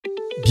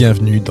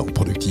Bienvenue dans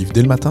Productif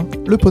dès le matin,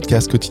 le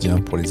podcast quotidien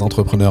pour les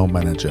entrepreneurs,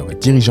 managers et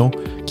dirigeants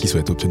qui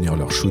souhaitent obtenir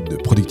leur shoot de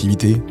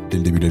productivité dès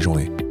le début de la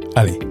journée.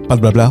 Allez, pas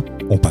de blabla,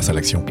 on passe à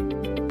l'action.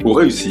 Pour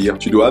réussir,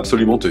 tu dois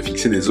absolument te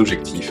fixer des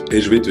objectifs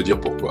et je vais te dire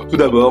pourquoi. Tout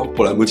d'abord,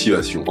 pour la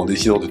motivation. En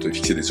décidant de te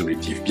fixer des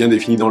objectifs bien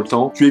définis dans le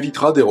temps, tu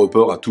éviteras des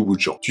reports à tout bout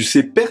de champ. Tu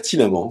sais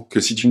pertinemment que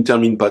si tu ne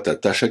termines pas ta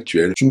tâche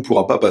actuelle, tu ne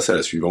pourras pas passer à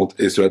la suivante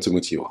et cela te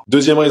motivera.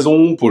 Deuxième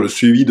raison, pour le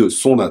suivi de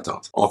son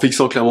atteinte. En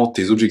fixant clairement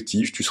tes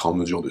objectifs, tu seras en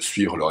mesure de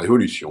suivre leur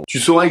évolution. Tu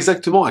sauras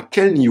exactement à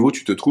quel niveau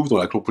tu te trouves dans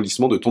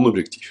l'accomplissement de ton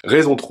objectif.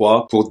 Raison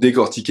 3, pour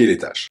décortiquer les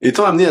tâches.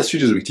 Étant amené à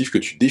suivre les objectifs que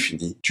tu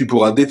définis, tu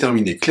pourras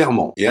déterminer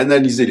clairement et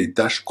analyser les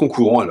tâches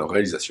concourant à leur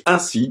réalisation.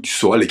 Ainsi, tu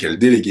sauras lesquelles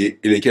déléguer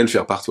et lesquelles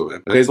faire par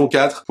toi-même. Raison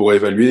 4, pour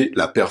évaluer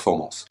la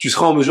performance. Tu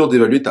seras en mesure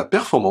d'évaluer ta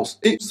performance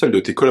et celle de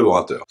tes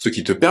collaborateurs, ce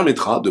qui te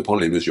permettra de prendre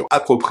les mesures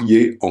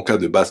appropriées en cas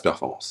de basse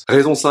performance.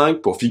 Raison 5,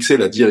 pour fixer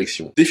la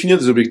direction. Définir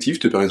des objectifs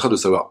te permettra de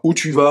savoir où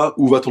tu vas,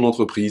 où va ton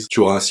entreprise. Tu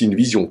auras ainsi une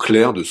vision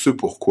claire de ce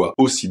pourquoi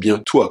aussi bien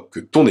toi que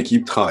ton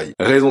équipe travaille.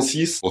 Raison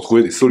 6, pour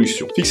trouver des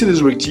solutions. Fixer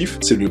des objectifs,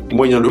 c'est le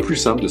moyen le plus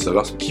simple de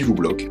savoir ce qui vous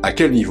bloque, à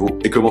quel niveau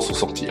et comment s'en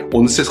sortir.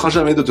 On ne cessera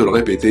jamais de te le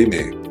répéter,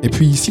 mais... Et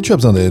puis, si tu as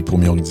besoin d'aide pour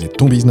mieux organiser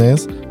ton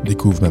business,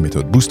 découvre ma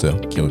méthode Booster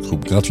qui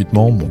regroupe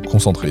gratuitement mon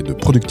concentré de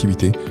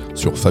productivité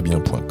sur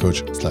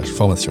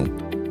fabien.coach/formation.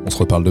 On se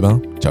reparle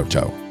demain. Ciao,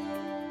 ciao.